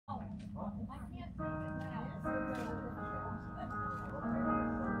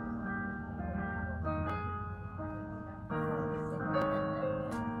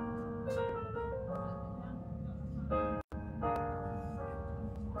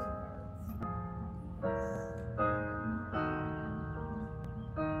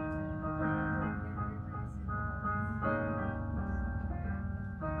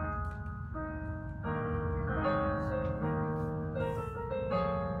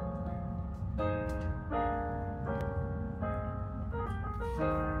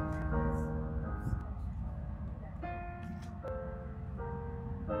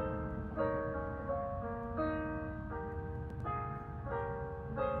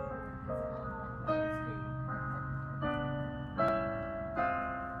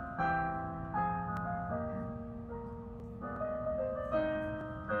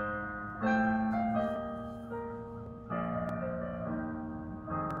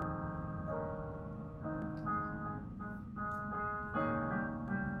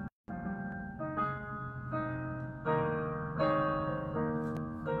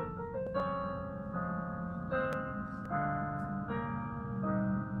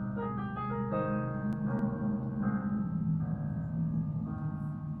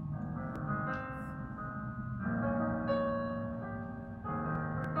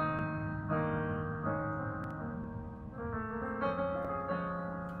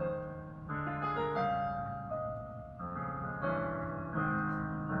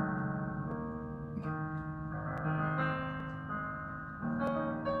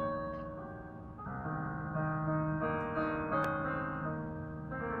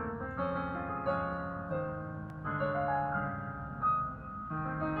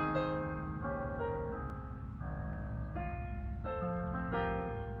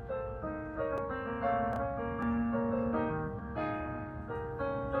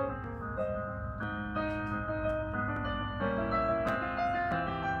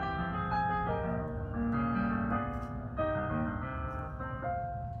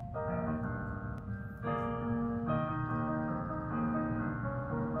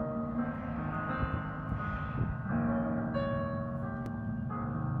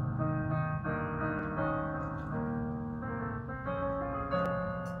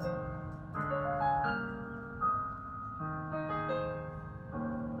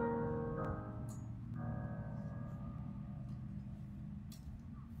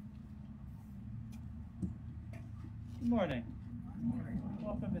Good morning.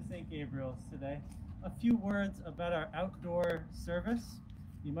 Welcome to St. Gabriel's today. A few words about our outdoor service.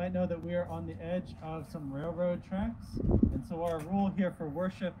 You might know that we are on the edge of some railroad tracks, and so our rule here for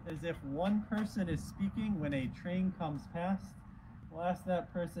worship is if one person is speaking when a train comes past, we'll ask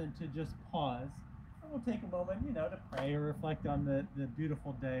that person to just pause, and we'll take a moment, to pray or reflect on the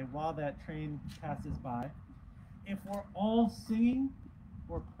beautiful day while that train passes by. If we're all singing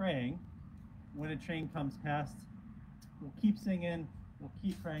or praying when a train comes past, we'll keep singing, we'll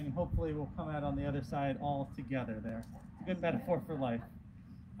keep praying, and hopefully we'll come out on the other side all together there. It's a good metaphor for life.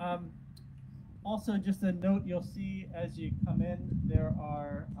 Also, just a note, you'll see as you come in, there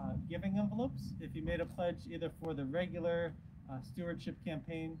are giving envelopes. If you made a pledge either for the regular stewardship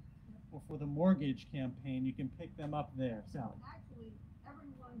campaign or for the mortgage campaign, you can pick them up there. Sally. Actually,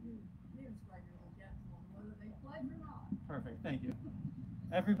 everyone who gives regularly gets one, whether they pledge or not. Perfect, thank you.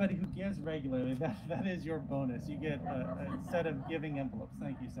 Everybody who gives regularly, that is your bonus. You get a set of giving envelopes.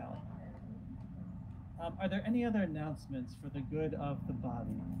 Thank you, Sally. Are there any other announcements for the good of the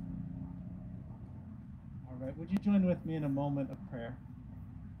body? All right, would you join with me in a moment of prayer?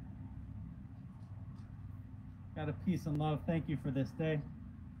 God of peace and love, thank you for this day.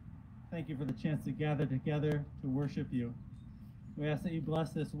 Thank you for the chance to gather together to worship you. We ask that you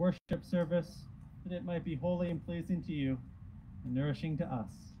bless this worship service, that it might be holy and pleasing to you and nourishing to us.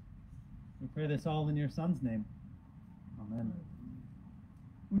 We pray this all in your Son's name. Amen.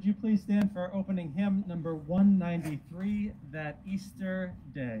 Would you please stand for our opening hymn, number 193, That Easter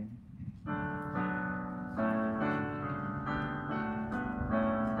Day.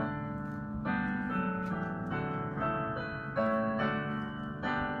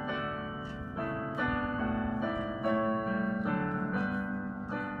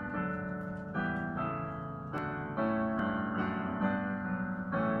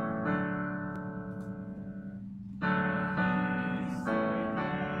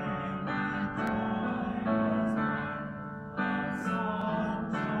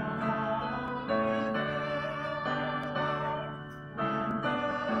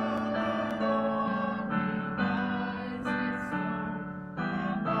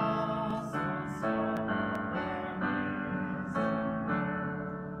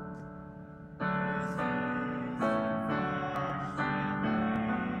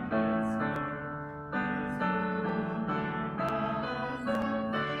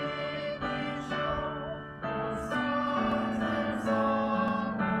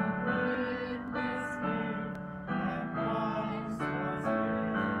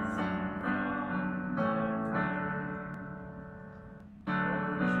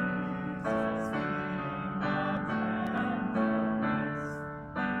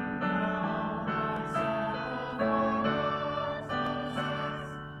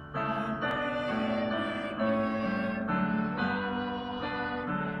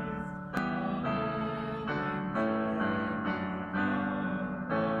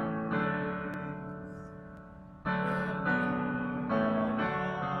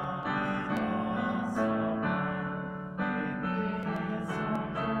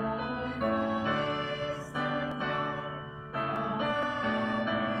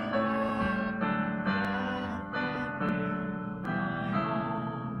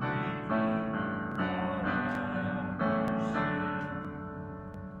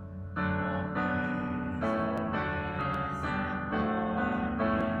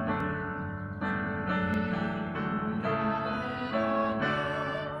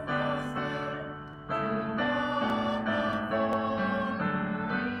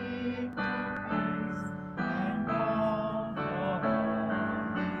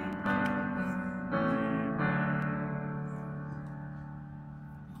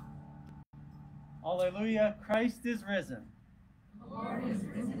 Hallelujah, Christ is risen. The Lord is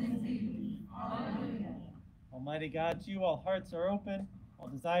risen indeed. Hallelujah. Almighty God, to you all hearts are open, all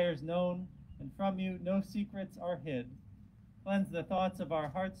desires known, and from you no secrets are hid. Cleanse the thoughts of our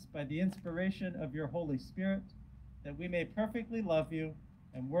hearts by the inspiration of your Holy Spirit, that we may perfectly love you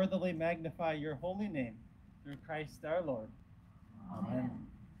and worthily magnify your holy name, through Christ our Lord. Amen.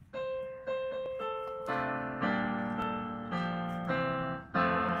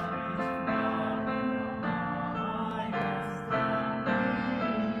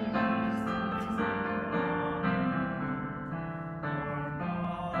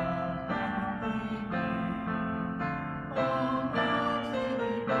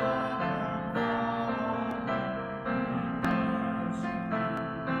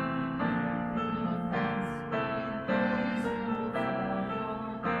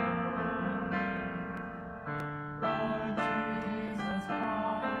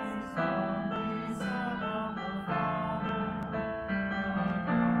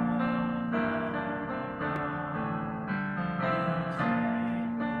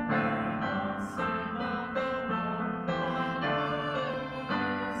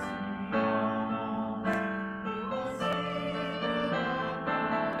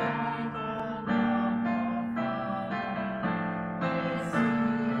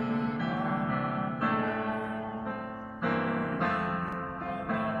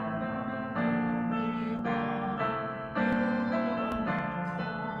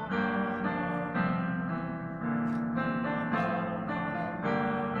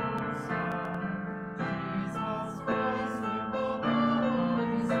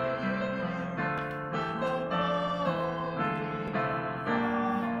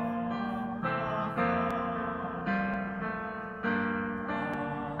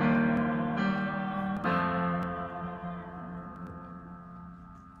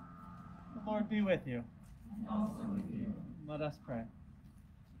 Be with you. And also with you. Let us pray.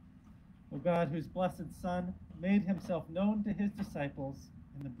 O God, whose blessed Son made himself known to his disciples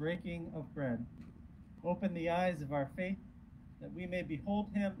in the breaking of bread, open the eyes of our faith that we may behold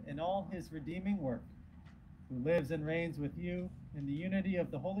him in all his redeeming work, who lives and reigns with you in the unity of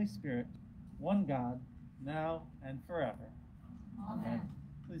the Holy Spirit, one God, now and forever. Amen.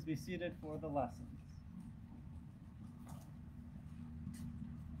 Please be seated for the lesson.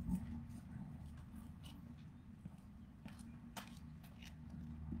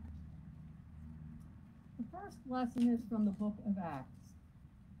 The first lesson is from the book of Acts.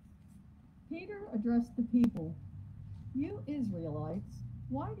 Peter addressed the people. You Israelites,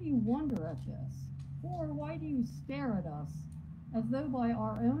 why do you wonder at this? Or why do you stare at us, as though by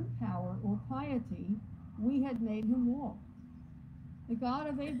our own power or piety we had made him walk? The God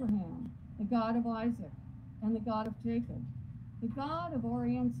of Abraham, the God of Isaac, and the God of Jacob, the God of our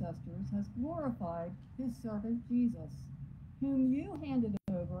ancestors has glorified his servant Jesus, whom you handed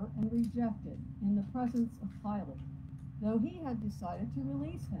over and rejected in the presence of Pilate, though he had decided to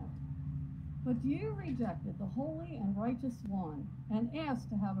release him. But you rejected the holy and righteous one, and asked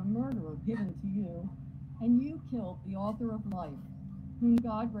to have a murderer given to you, and you killed the author of life, whom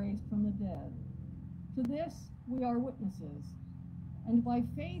God raised from the dead. To this we are witnesses, and by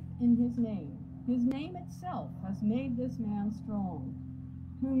faith in his name itself has made this man strong,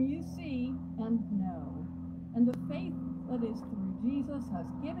 whom you see and know, and the faith that is through Jesus has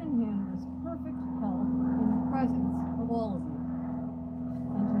given him this perfect health in the presence of all of you.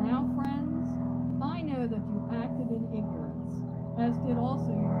 And now, friends, I know that you acted in ignorance, as did also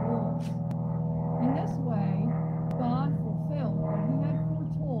your rulers. In this way, God fulfilled what he had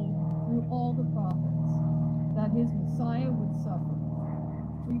foretold through all the prophets, that his Messiah would suffer.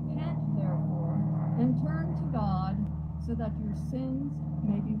 Repent, therefore, and turn to God, so that your sins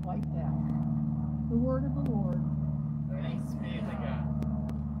may be wiped out. The word of the Lord. Thanks be to God.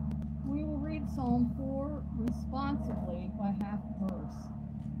 We will read Psalm 4 responsively by half verse.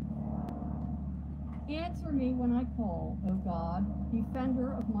 Answer me when I call, O God,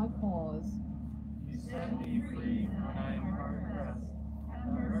 defender of my cause. You set me free when I am hard pressed. Have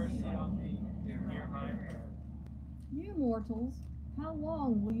mercy on me and hear my prayer. You mortals, how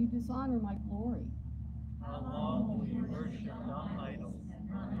long will you dishonor my glory? How long will you worship dumb idols and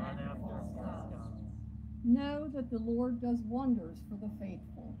run after false gods? Know that the Lord does wonders for the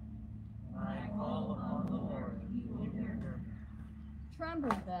faithful. When I call upon the Lord, he will hear me.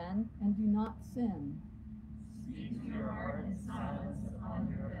 Tremble then, and do not sin. Speak to your heart in silence upon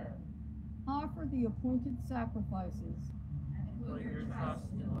your bed. Offer the appointed sacrifices. And put your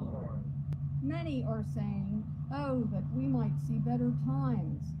trust in the Lord. Many are saying, oh, that we might see better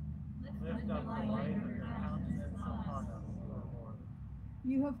times. Lift up the light of your countenance upon us, O Lord.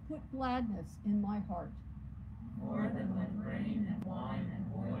 You have put gladness in my heart. More than when grain and wine and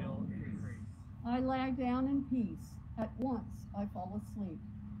oil increase. I lie down in peace. At once I fall asleep.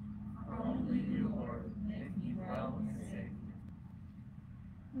 Only you, Lord, make me dwell in safety.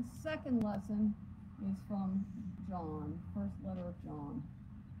 The second lesson is from John, first letter of John.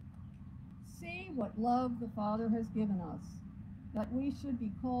 See what love the Father has given us, that we should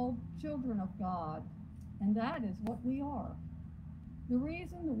be called children of God, and that is what we are. The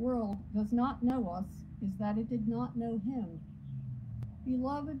reason the world does not know us is that it did not know him.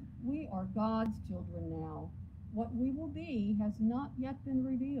 Beloved, we are God's children now. What we will be has not yet been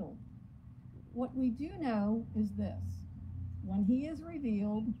revealed. What we do know is this: when he is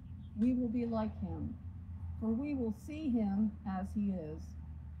revealed, we will be like him, for we will see him as he is.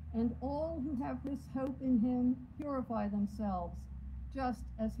 And all who have this hope in him purify themselves, just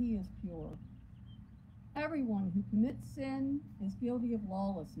as he is pure. Everyone who commits sin is guilty of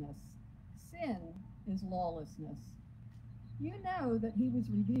lawlessness. Sin is lawlessness. You know that he was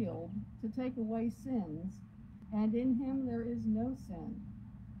revealed to take away sins, and in him there is no sin.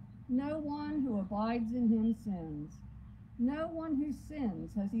 No one who abides in him sins. No one who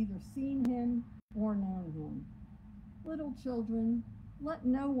sins has either seen him or known him. Little children, let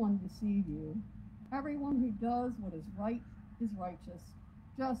no one deceive you. Everyone who does what is right is righteous,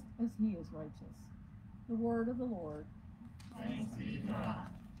 just as he is righteous. The word of the Lord. Thanks be to God.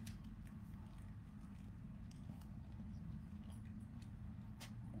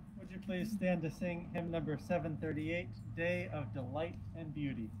 Would you please stand to sing hymn number 738, Day of Delight and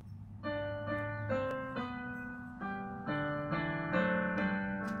Beauty?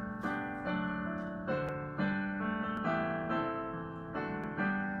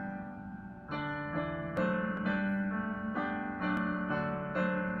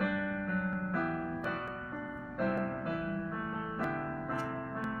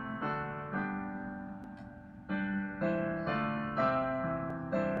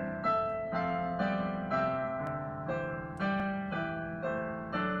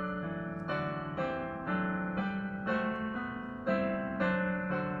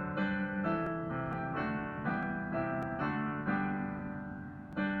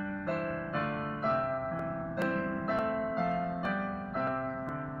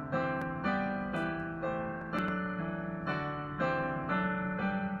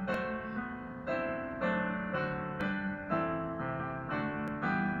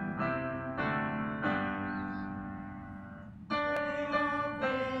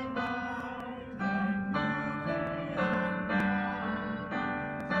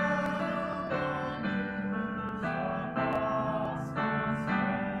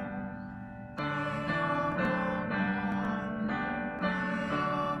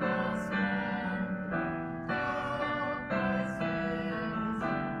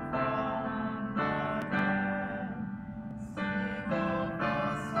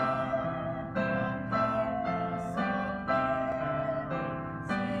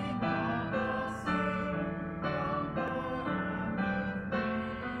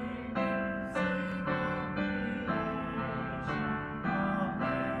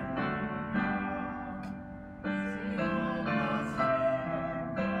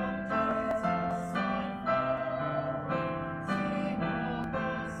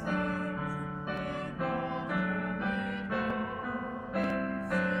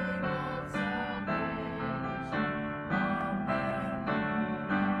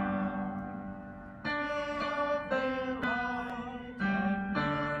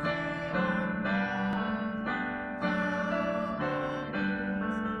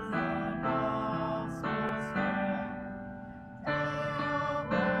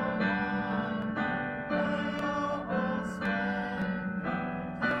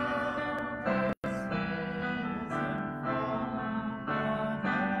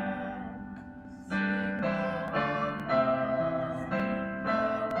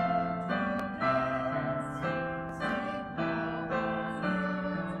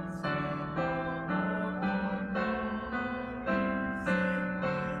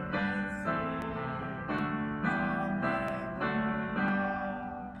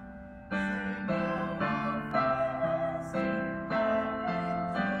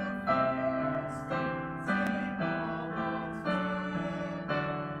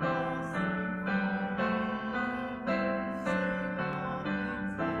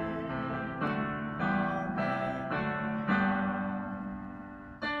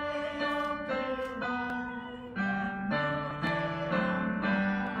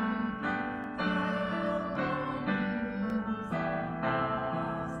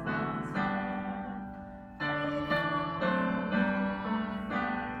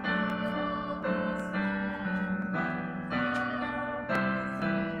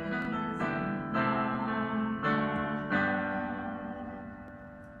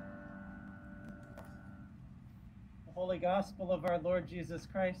 Holy Gospel of our Lord Jesus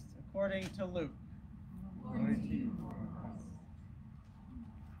Christ according to Luke. Glory to you, Lord Christ.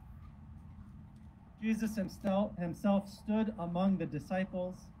 Jesus himself stood among the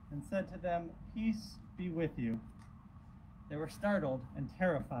disciples and said to them, "Peace be with you." They were startled and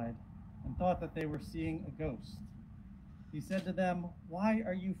terrified and thought that they were seeing a ghost. He said to them, "Why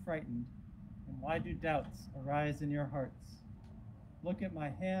are you frightened? And why do doubts arise in your hearts? Look at my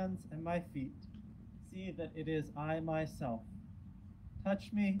hands and my feet. See that it is I myself.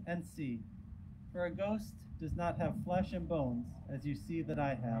 Touch me and see, for a ghost does not have flesh and bones, as you see that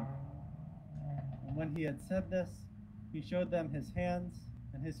I have." And when he had said this, he showed them his hands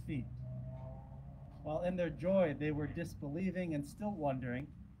and his feet. While in their joy they were disbelieving and still wondering,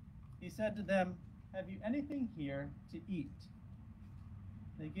 he said to them, "Have you anything here to eat?"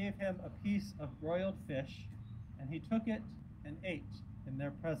 They gave him a piece of broiled fish, and he took it and ate in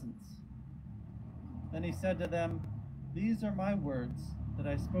their presence. Then he said to them, "These are my words that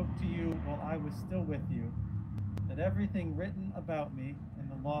I spoke to you while I was still with you, that everything written about me in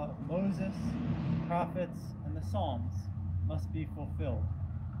the law of Moses, the prophets, and the Psalms must be fulfilled."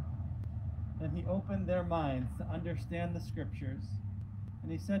 Then he opened their minds to understand the scriptures,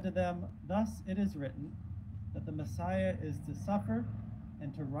 and he said to them, "Thus it is written, that the Messiah is to suffer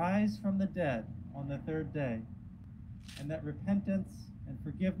and to rise from the dead on the third day, and that repentance and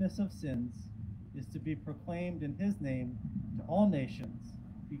forgiveness of sins is to be proclaimed in his name to all nations,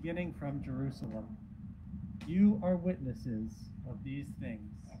 beginning from Jerusalem. You are witnesses of these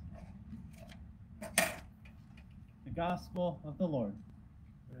things." The Gospel of the Lord.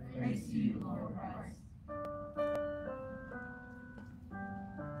 Praise to you, Lord Christ.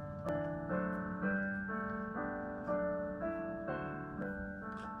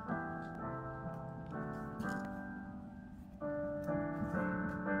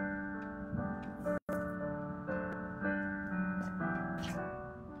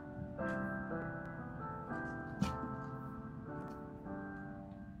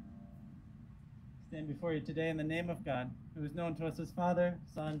 Stand before you today in the name of God, who is known to us as Father,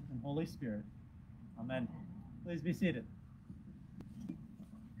 Son, and Holy Spirit. Amen. Please be seated.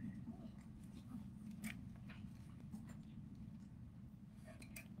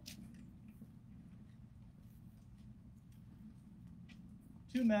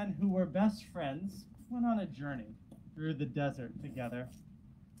 Two men who were best friends went on a journey through the desert together.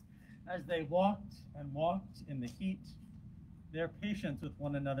 As they walked and walked in the heat, their patience with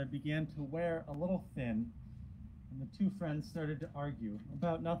one another began to wear a little thin, and the two friends started to argue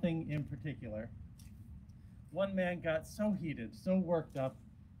about nothing in particular. One man got so heated, so worked up,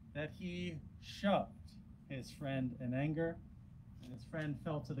 that he shoved his friend in anger, and his friend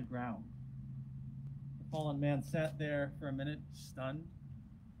fell to the ground. The fallen man sat there for a minute, stunned,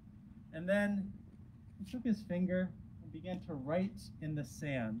 and then he took his finger and began to write in the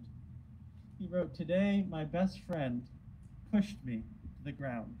sand. He wrote, "Today, my best friend pushed me to the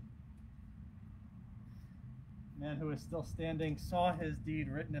ground." The man who was still standing saw his deed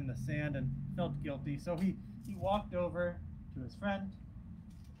written in the sand and felt guilty, so he walked over to his friend,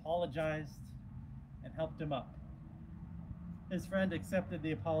 apologized, and helped him up. His friend accepted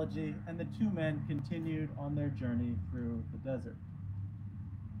the apology, and the two men continued on their journey through the desert.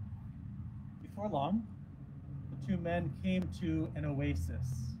 Before long, the two men came to an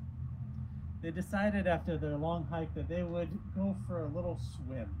oasis. They decided after their long hike that they would go for a little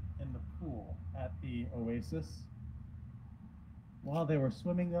swim in the pool at the oasis. While they were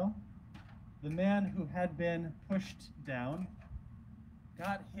swimming, though, the man who had been pushed down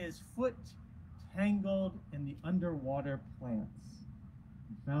got his foot tangled in the underwater plants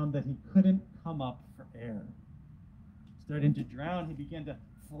and found that he couldn't come up for air. Starting to drown, he began to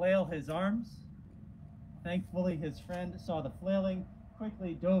flail his arms. Thankfully, his friend saw the flailing,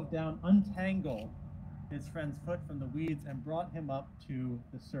 quickly dove down, untangled his friend's foot from the weeds, and brought him up to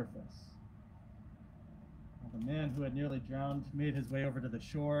the surface. Well, the man who had nearly drowned made his way over to the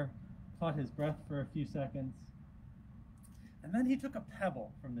shore, caught his breath for a few seconds, and then he took a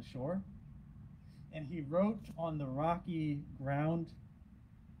pebble from the shore, and he wrote on the rocky ground,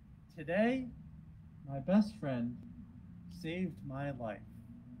 "Today, my best friend saved my life."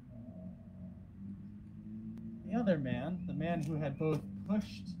 The other man, the man who had both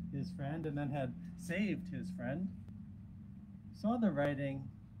pushed his friend and then had saved his friend, saw the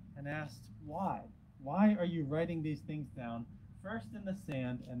writing and asked, "Why? Why are you writing these things down, first in the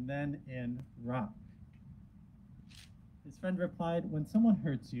sand and then in rock?" His friend replied, "When someone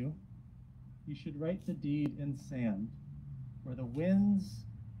hurts you, you should write the deed in sand, where the winds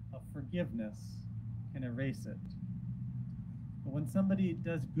of forgiveness can erase it. But when somebody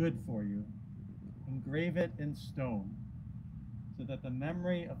does good for you, engrave it in stone, so that the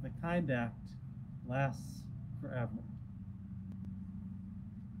memory of the kind act lasts forever.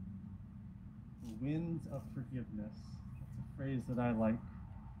 The winds of forgiveness. That's a phrase that I like.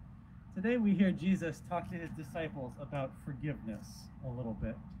 Today we hear Jesus talk to his disciples about forgiveness a little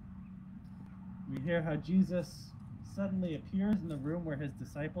bit. We hear how Jesus suddenly appears in the room where his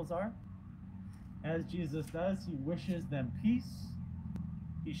disciples are. As Jesus does, he wishes them peace.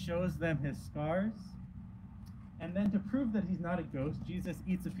 He shows them his scars. And then to prove that he's not a ghost, Jesus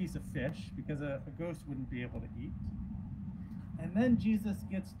eats a piece of fish, because a ghost wouldn't be able to eat. And then Jesus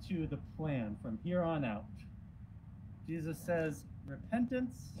gets to the plan from here on out. Jesus says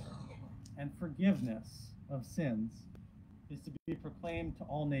repentance and forgiveness of sins is to be proclaimed to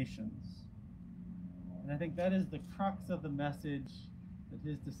all nations. And I think that is the crux of the message that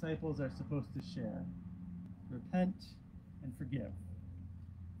his disciples are supposed to share. Repent and forgive.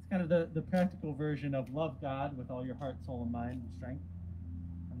 It's kind of the practical version of love God with all your heart, soul, and mind and strength,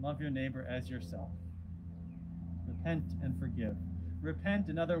 and love your neighbor as yourself. Repent and forgive. Repent,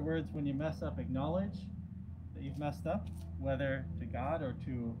 in other words, when you mess up, acknowledge that you've messed up, whether to God or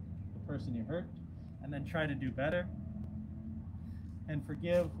to the person you hurt, and then try to do better. And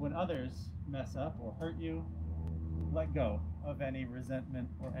forgive when others mess up or hurt you. Let go of any resentment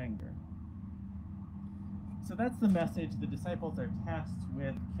or anger. So that's the message the disciples are tasked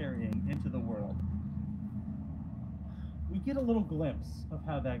with carrying into the world. We get a little glimpse of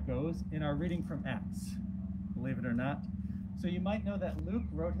how that goes in our reading from Acts, believe it or not. So you might know that Luke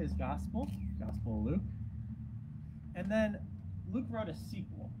wrote his Gospel of Luke, and then Luke wrote a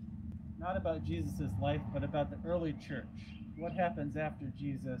sequel, not about Jesus' life, but about the early church. What happens after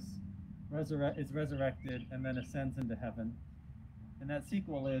Jesus is resurrected and then ascends into heaven. And that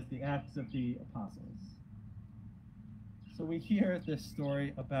sequel is the Acts of the Apostles. So we hear this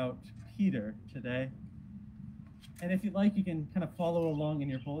story about Peter today. And if you'd like, you can kind of follow along in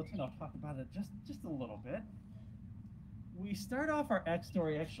your bulletin. I'll talk about it just a little bit. We start off our Acts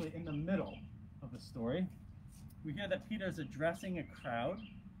story actually in the middle of the story. We hear that Peter's addressing a crowd,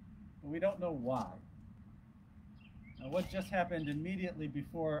 but we don't know why. Now, what just happened immediately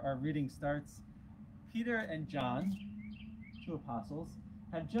before our reading starts, Peter and John, two apostles,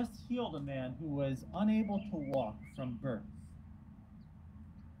 had just healed a man who was unable to walk from birth.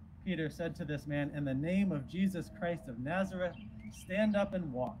 Peter said to this man, "In the name of Jesus Christ of Nazareth, stand up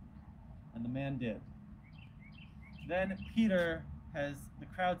and walk." And the man did. Then Peter has the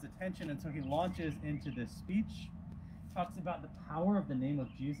crowd's attention, and so he launches into this speech, talks about the power of the name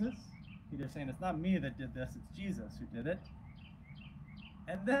of Jesus. Peter's saying, it's not me that did this, it's Jesus who did it.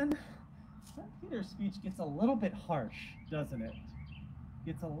 And then Peter's speech gets a little bit harsh, doesn't it?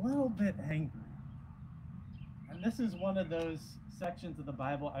 Gets a little bit angry. And this is one of those sections of the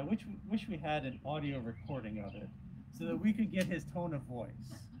Bible I wish we had an audio recording of it, so that we could get his tone of voice.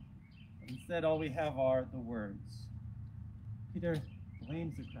 Instead, all we have are the words. Peter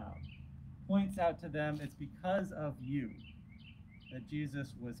blames the crowd, points out to them, it's because of you that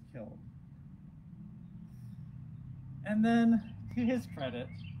Jesus was killed. And then, to his credit,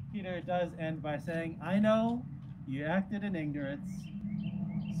 Peter does end by saying, I know you acted in ignorance,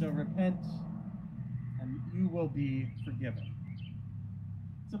 so repent and you will be forgiven.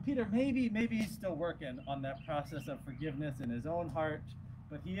 So Peter, maybe he's still working on that process of forgiveness in his own heart,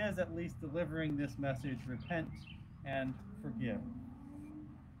 but he is at least delivering this message, repent and forgive.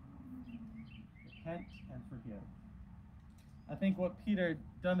 Repent and forgive. I think what Peter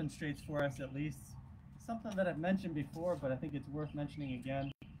demonstrates for us, at least, something that I've mentioned before, but I think it's worth mentioning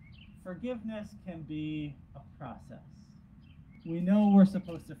again. Forgiveness can be a process. We know we're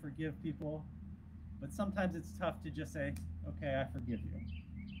supposed to forgive people, but sometimes it's tough to just say, okay, I forgive you.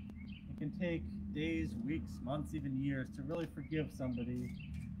 It can take days, weeks, months, even years to really forgive somebody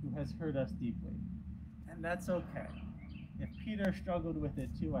who has hurt us deeply. And that's okay. If Peter struggled with it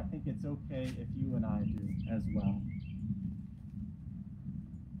too, I think it's okay if you and I do as well.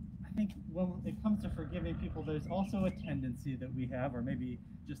 I think when it comes to forgiving people, there's also a tendency that we have, or maybe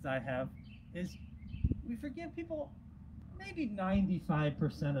just I have, is we forgive people maybe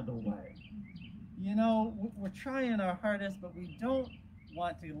 95% of the way. You know, we're trying our hardest, but we don't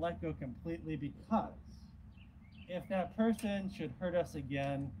want to let go completely, because if that person should hurt us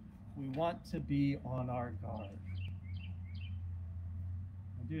again, we want to be on our guard.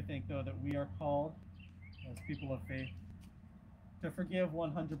 I do think, though, that we are called, as people of faith, to forgive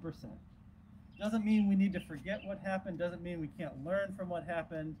 100%. Doesn't mean we need to forget what happened, doesn't mean we can't learn from what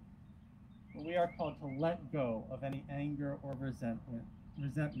happened, but we are called to let go of any anger or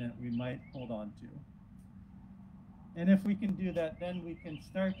resentment we might hold on to. And if we can do that, then we can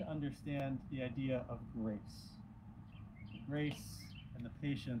start to understand the idea of grace. Grace and the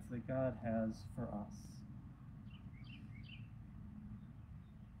patience that God has for us.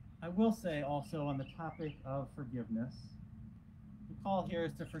 I will say also on the topic of forgiveness, the call here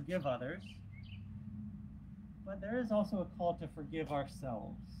is to forgive others, but there is also a call to forgive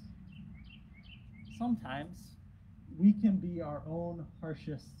ourselves. Sometimes we can be our own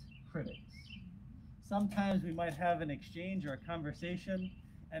harshest critics. Sometimes we might have an exchange or a conversation,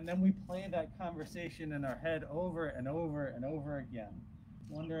 and then we play that conversation in our head over and over and over again,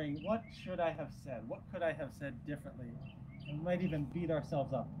 wondering, what should I have said? What could I have said differently? And we might even beat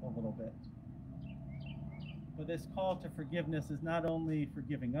ourselves up a little bit. But this call to forgiveness is not only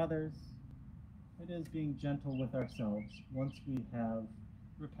forgiving others, it is being gentle with ourselves once we have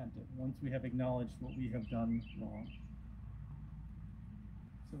repented, once we have acknowledged what we have done wrong.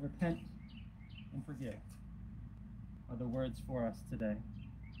 So repent and forgive are the words for us today.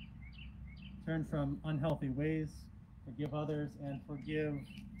 Turn from unhealthy ways, forgive others, and forgive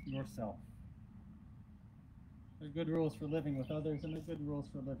yourself. There are good rules for living with others, and there are good rules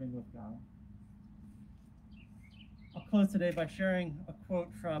for living with God. I'll close today by sharing a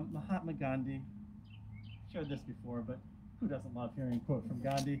quote from Mahatma Gandhi. I've shared this before, but who doesn't love hearing a quote from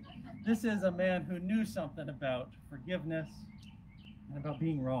Gandhi? This is a man who knew something about forgiveness and about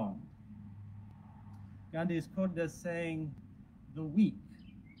being wrong. Gandhi is quoted as saying, "The weak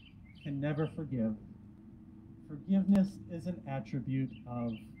can never forgive. Forgiveness is an attribute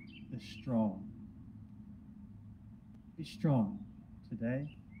of the strong." Be strong today.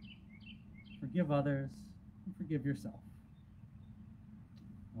 Forgive others and forgive yourself.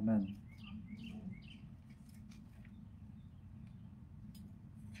 Amen.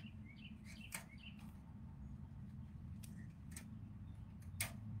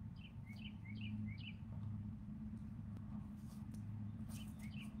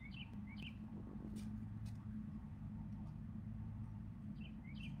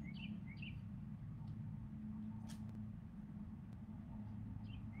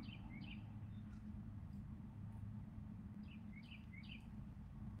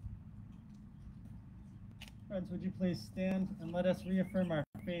 Friends, would you please stand and let us reaffirm our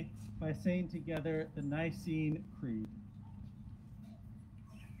faith by saying together the Nicene Creed.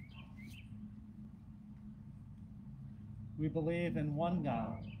 We believe in one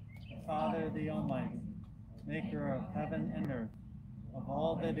God, the Father, the Almighty, maker of heaven and earth, of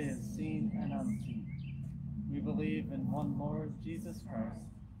all that is seen and unseen. We believe in one Lord, Jesus Christ,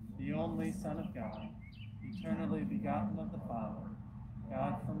 the only Son of God, eternally begotten of the Father,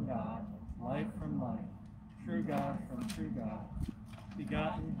 God from God, light from light, true God from true God,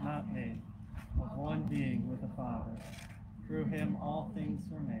 begotten, not made, of one being with the Father. Through him all things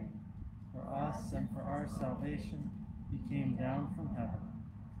were made. For us and for our salvation, he came down from heaven.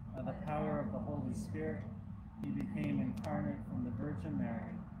 By the power of the Holy Spirit, he became incarnate from the Virgin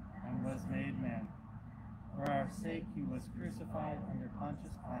Mary and was made man. For our sake he was crucified under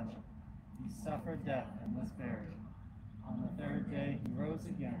Pontius Pilate. He suffered death and was buried. On the third day he rose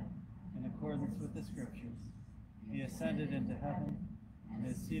again, in accordance with the Scriptures. He ascended into heaven and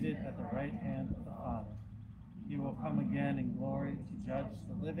is seated at the right hand of the Father. He will come again in glory to judge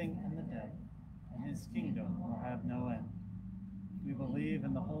the living and the dead, and his kingdom will have no end. We believe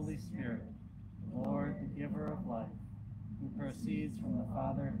in the Holy Spirit, the Lord, the giver of life, who proceeds from the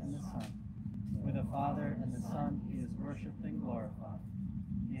Father and the Son. With the Father and the Son he is worshipped and glorified.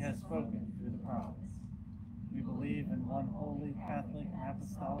 He has spoken through the prophets. We believe in one holy, Catholic, and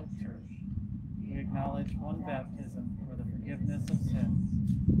Apostolic Church. We acknowledge one baptism for the forgiveness of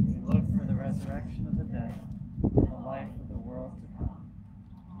sins. We look for the resurrection of the dead and the life of the world to come.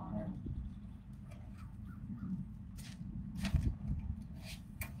 Amen.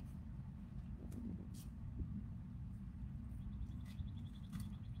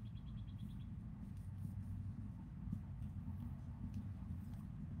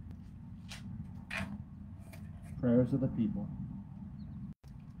 Prayers of the people.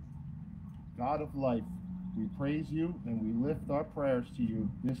 God of life, we praise you and we lift our prayers to you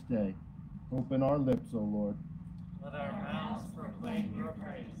this day. Open our lips, O Lord. Let our mouths proclaim your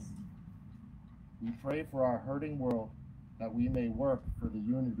praise. We pray for our hurting world, that we may work for the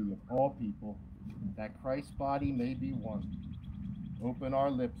unity of all people, that Christ's body may be one. Open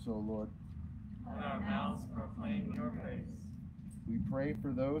our lips, O Lord. Let our mouths proclaim your praise. We pray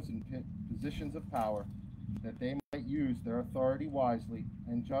for those in positions of power, that they might use their authority wisely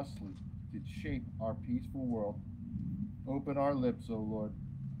and justly to shape our peaceful world. Open our lips, O Lord.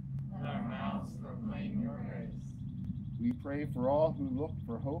 Let our mouths proclaim your praise. We pray for all who look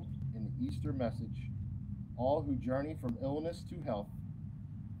for hope in the Easter message, all who journey from illness to health,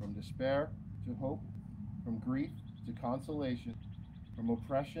 from despair to hope, from grief to consolation, from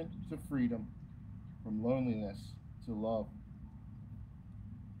oppression to freedom, from loneliness to love.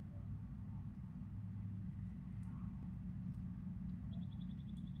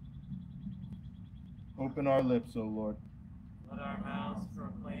 Open our lips, O Lord. Let our mouths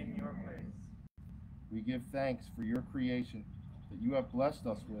proclaim your praise. We give thanks for your creation that you have blessed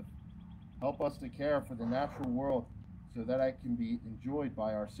us with. Help us to care for the natural world so that it can be enjoyed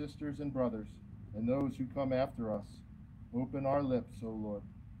by our sisters and brothers and those who come after us. Open our lips, O Lord.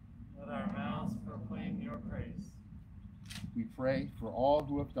 Let our mouths proclaim your praise. We pray for all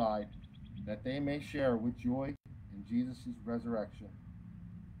who have died, that they may share with joy in Jesus' resurrection.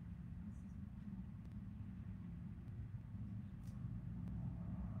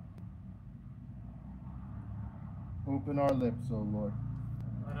 Open our lips, O Lord.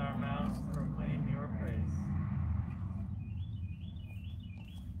 Let our mouths proclaim your praise.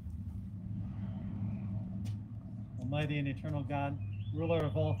 Almighty and eternal God, ruler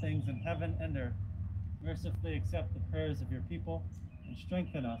of all things in heaven and earth, mercifully accept the prayers of your people and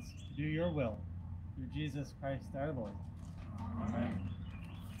strengthen us to do your will through Jesus Christ our Lord. Amen.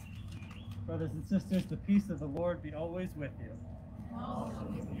 Brothers and sisters, the peace of the Lord be always with you. Also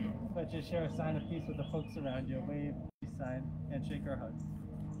with you. Let's just share a sign of peace with the folks around you. Wave, peace sign, handshake, or hug.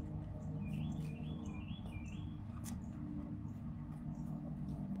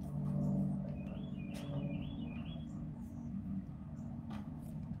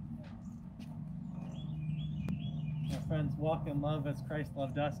 Our friends, walk in love as Christ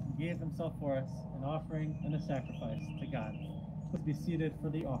loved us and gave himself for us, an offering and a sacrifice to God. Please be seated for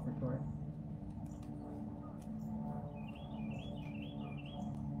the offertory.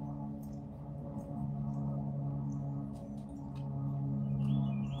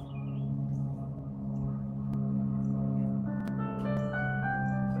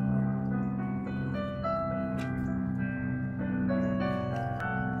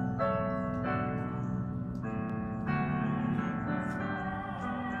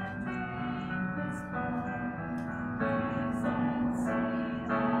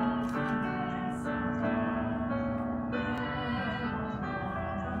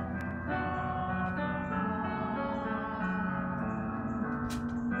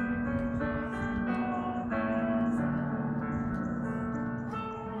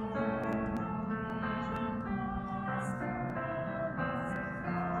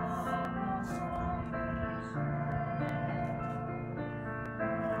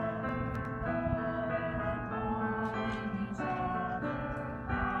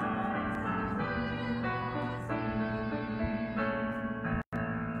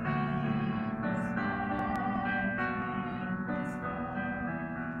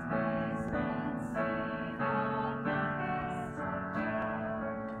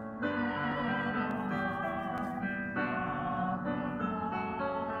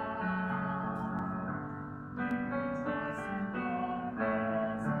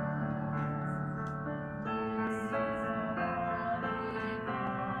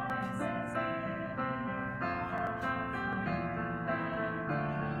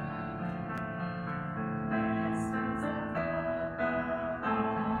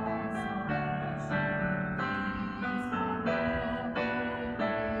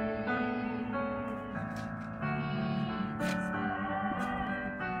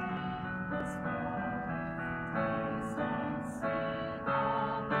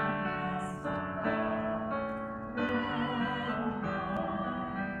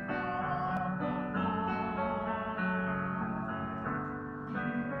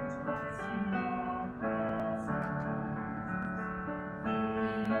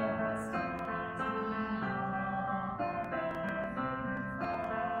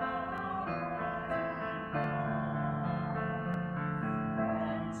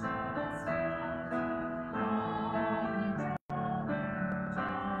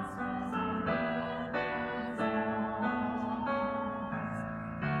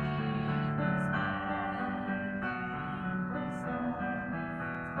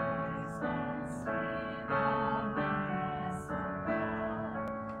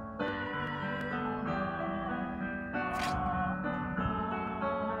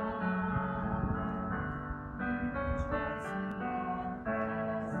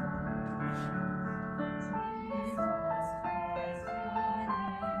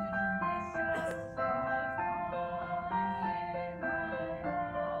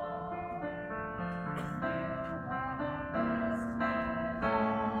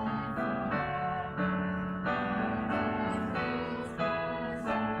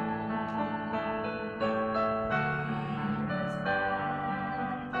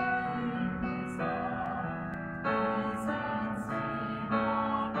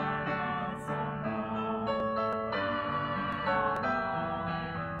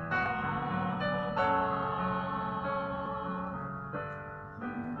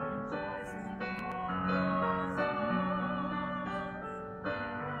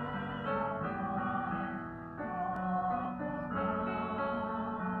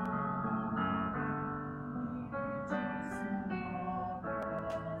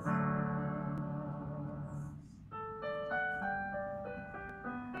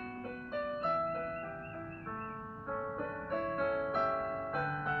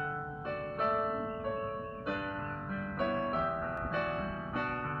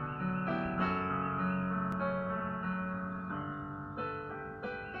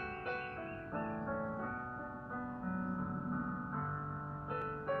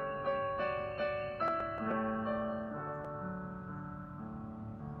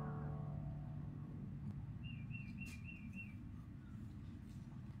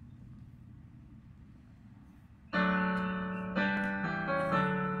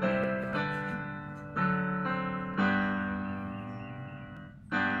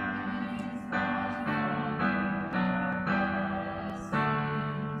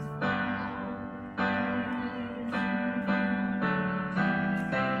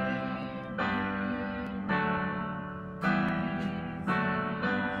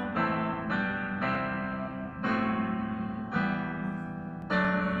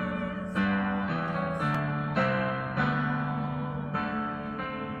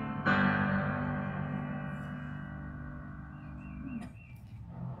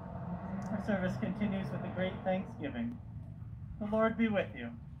 Our service continues with a great thanksgiving. The Lord be with you.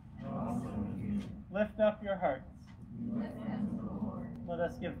 Lift up your hearts. Let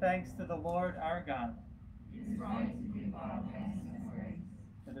us give thanks to the Lord our God. It is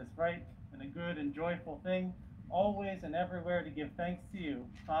right and a good and joyful thing, always and everywhere, to give thanks to you,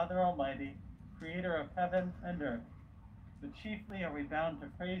 Father Almighty, creator of heaven and earth. But chiefly are we bound to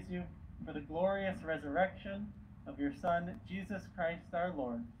praise you for the glorious resurrection of your Son, Jesus Christ our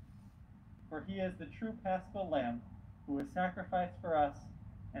Lord. For he is the true Paschal Lamb, who was sacrificed for us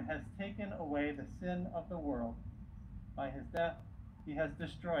and has taken away the sin of the world. By his death he has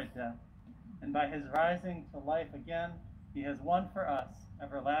destroyed death, and by his rising to life again he has won for us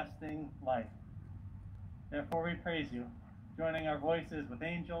everlasting life. Therefore we praise you, joining our voices with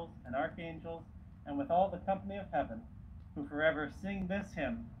angels and archangels and with all the company of heaven, who forever sing this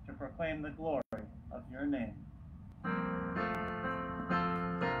hymn to proclaim the glory of your name.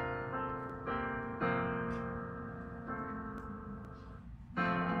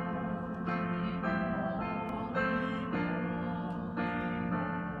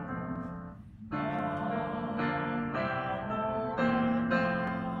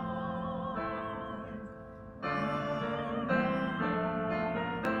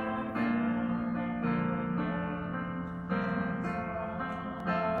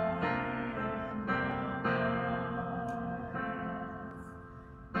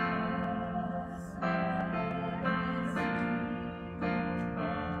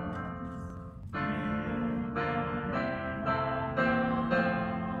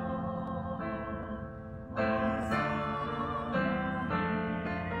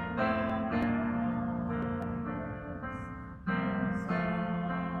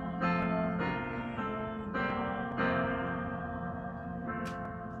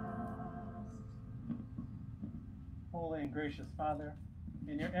 Holy and gracious Father,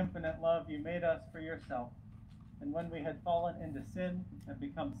 in your infinite love you made us for yourself, and when we had fallen into sin and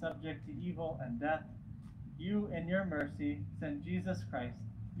become subject to evil and death, you in your mercy sent Jesus Christ,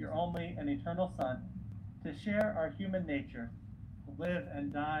 your only and eternal Son, to share our human nature, to live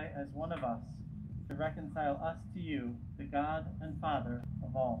and die as one of us, to reconcile us to you, the God and Father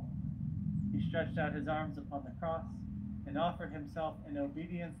of all. He stretched out his arms upon the cross and offered himself in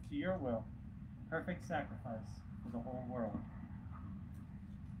obedience to your will, perfect sacrifice for the whole world.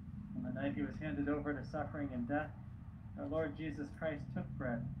 On the night he was handed over to suffering and death, our Lord Jesus Christ took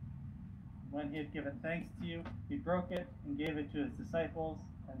bread. When he had given thanks to you, he broke it and gave it to his disciples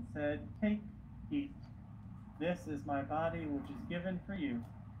and said, "Take, eat. This is my body which is given for you.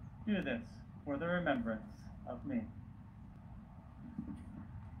 Do this for the remembrance of me."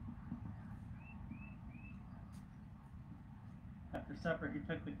 After supper he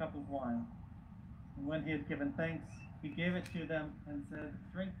took the cup of wine, and when he had given thanks, he gave it to them and said,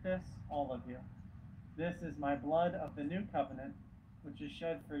 "Drink this, all of you. This is my blood of the new covenant, which is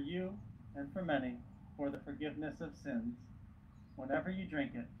shed for you and for many for the forgiveness of sins. Whenever you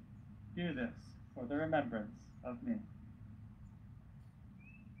drink it, do this for the remembrance of me."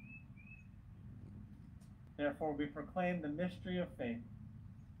 Therefore we proclaim the mystery of faith.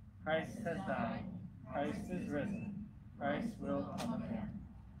 Christ has died. Christ is risen. Christ will come again.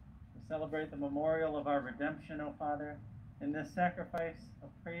 We celebrate the memorial of our redemption, O Father, in this sacrifice of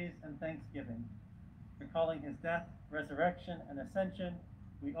praise and thanksgiving. Recalling his death, resurrection, and ascension,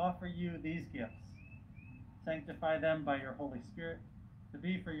 we offer you these gifts. Sanctify them by your Holy Spirit, to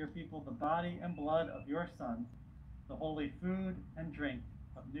be for your people the body and blood of your Son, the holy food and drink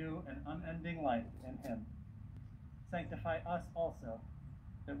of new and unending life in him. Sanctify us also,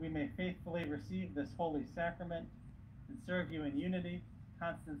 that we may faithfully receive this holy sacrament and serve you in unity,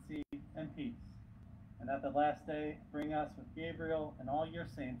 constancy, and peace. And at the last day, bring us with Gabriel and all your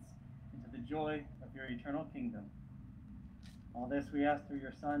saints into the joy of your eternal kingdom. All this we ask through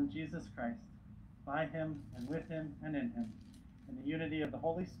your Son, Jesus Christ, by him and with him and in him, in the unity of the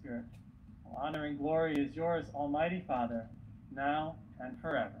Holy Spirit. All honor and glory is yours, Almighty Father, now and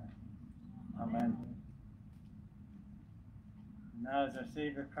forever. Amen. And now, as our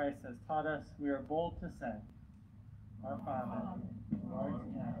Savior Christ has taught us, we are bold to say, Our Father, who art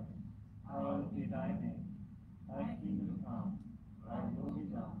in heaven, hallowed be thy name. Thy kingdom come, thy will be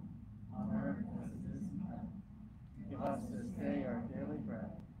done, on earth as it is in heaven. Give us this day our daily bread,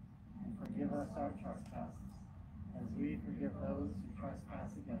 and forgive us our trespasses, as we forgive those who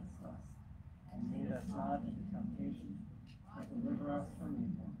trespass against us. And lead us not into temptation, but deliver us from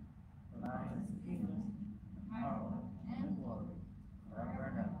evil. For thine is the kingdom, the power, and the glory, forever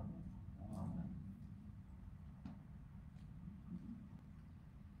and ever. Amen.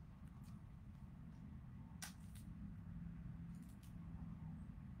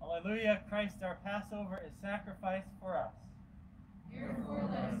 Hallelujah, Christ our Passover is sacrificed for us. Therefore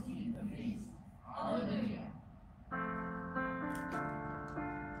let us keep the feast. Hallelujah.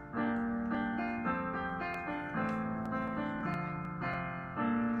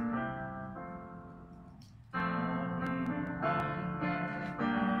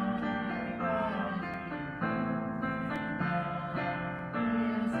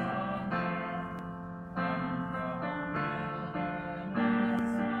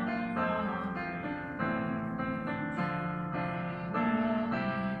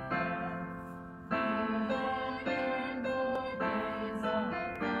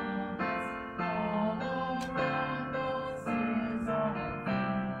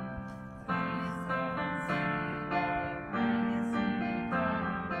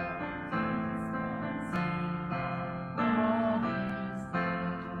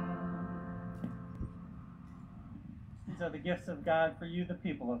 These are the gifts of God for you, the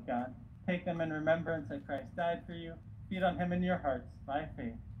people of God. Take them in remembrance that Christ died for you. Feed on him in your hearts by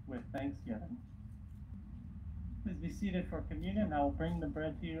faith with thanksgiving. Please be seated for communion. I will bring the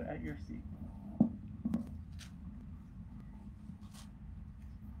bread to you at your seat.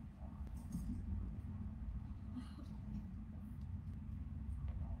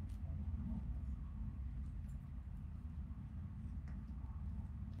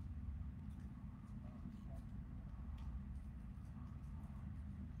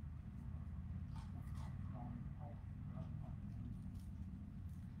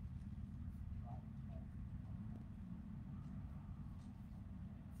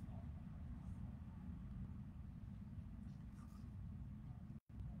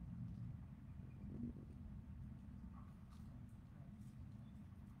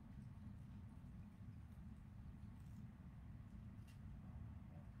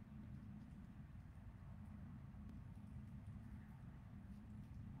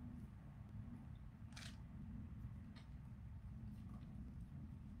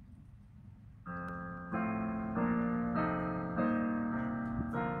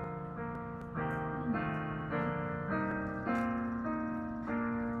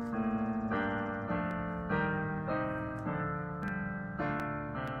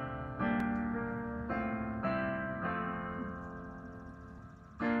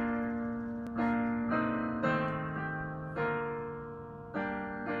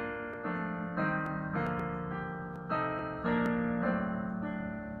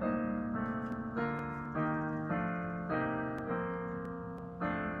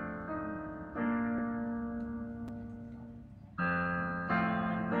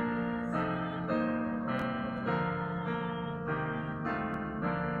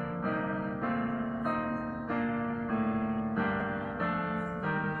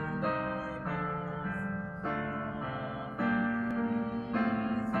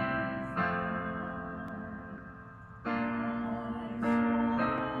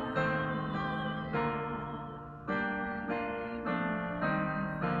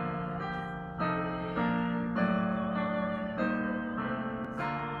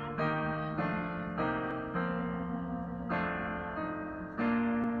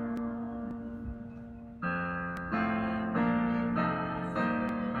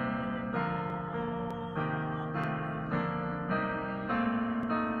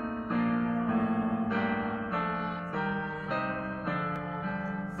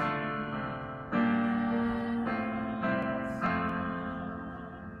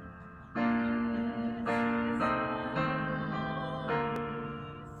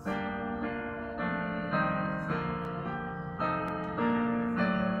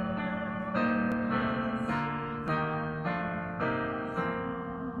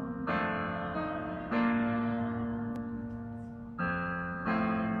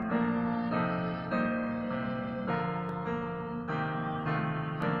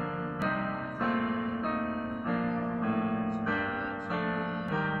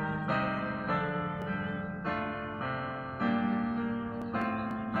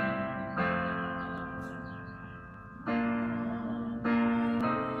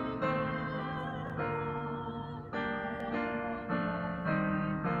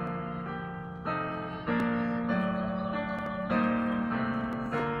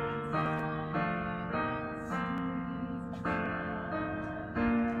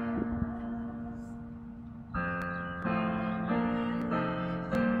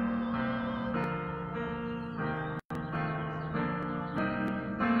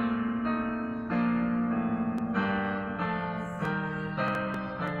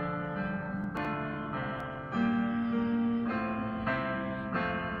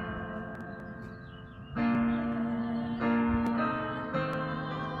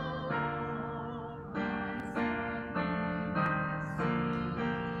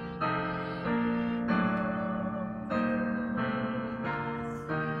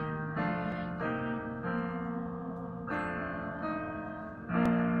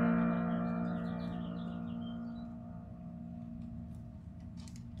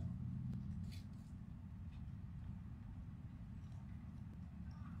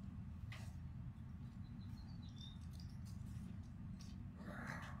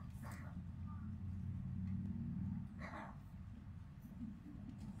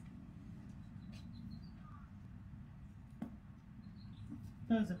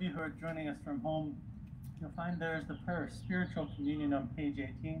 those of you who are joining us from home, you'll find there's the prayer of spiritual communion on page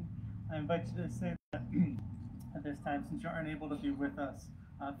 18. I invite you to say that at this time, since you aren't able to be with us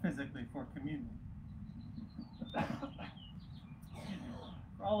physically for communion.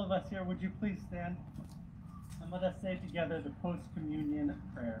 For all of us here, would you please stand and let us say together the post-communion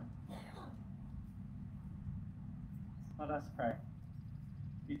prayer. Let us pray.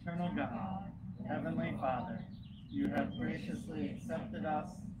 Eternal God, Heavenly Father, you have graciously accepted us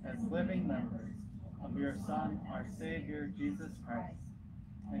as living members of your Son, our Savior, Jesus Christ,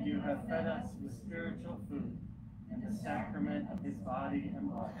 and you have fed us with spiritual food in the sacrament of his body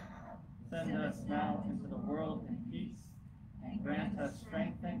and blood. Send us now into the world in peace, and grant us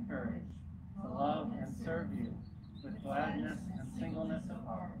strength and courage to love and serve you with gladness and singleness of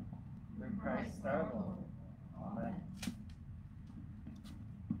heart. Through Christ our Lord. Amen.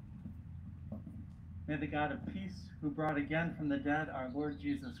 May the God of peace, who brought again from the dead our Lord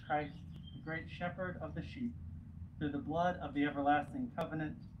Jesus Christ, the great shepherd of the sheep, through the blood of the everlasting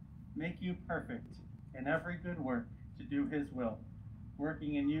covenant, make you perfect in every good work to do his will,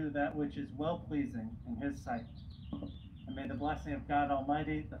 working in you that which is well-pleasing in his sight. And may the blessing of God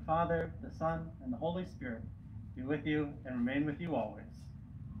Almighty, the Father, the Son, and the Holy Spirit be with you and remain with you always.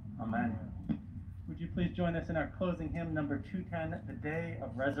 Amen. Would you please join us in our closing hymn, number 210, The Day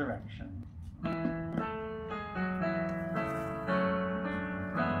of Resurrection.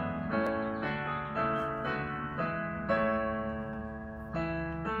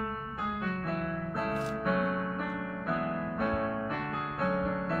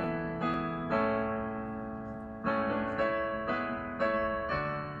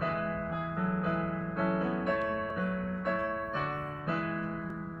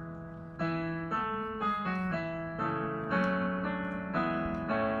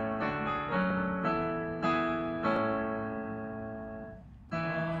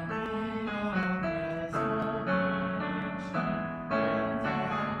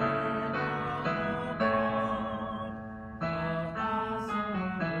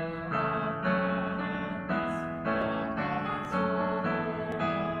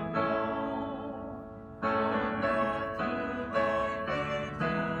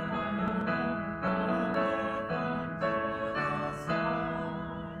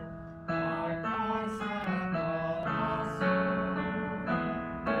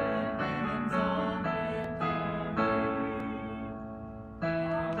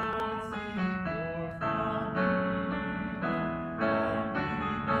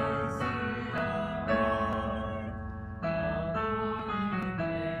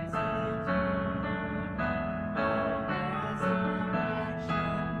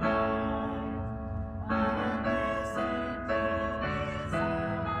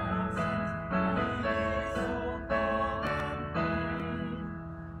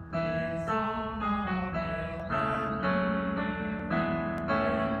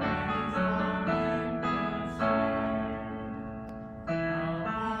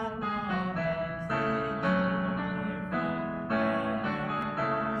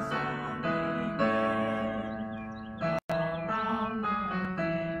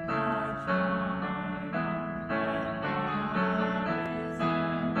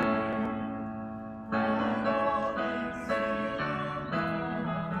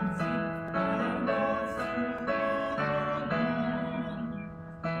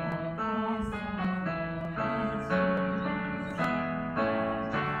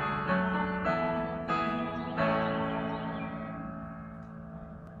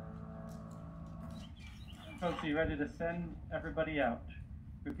 Folks, are you ready to send everybody out?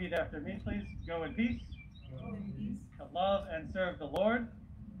 Repeat after me, please. Go in peace. To love and serve the Lord.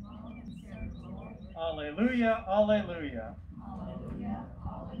 Alleluia, alleluia.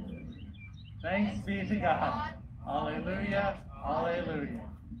 Thanks be to God. Alleluia, alleluia.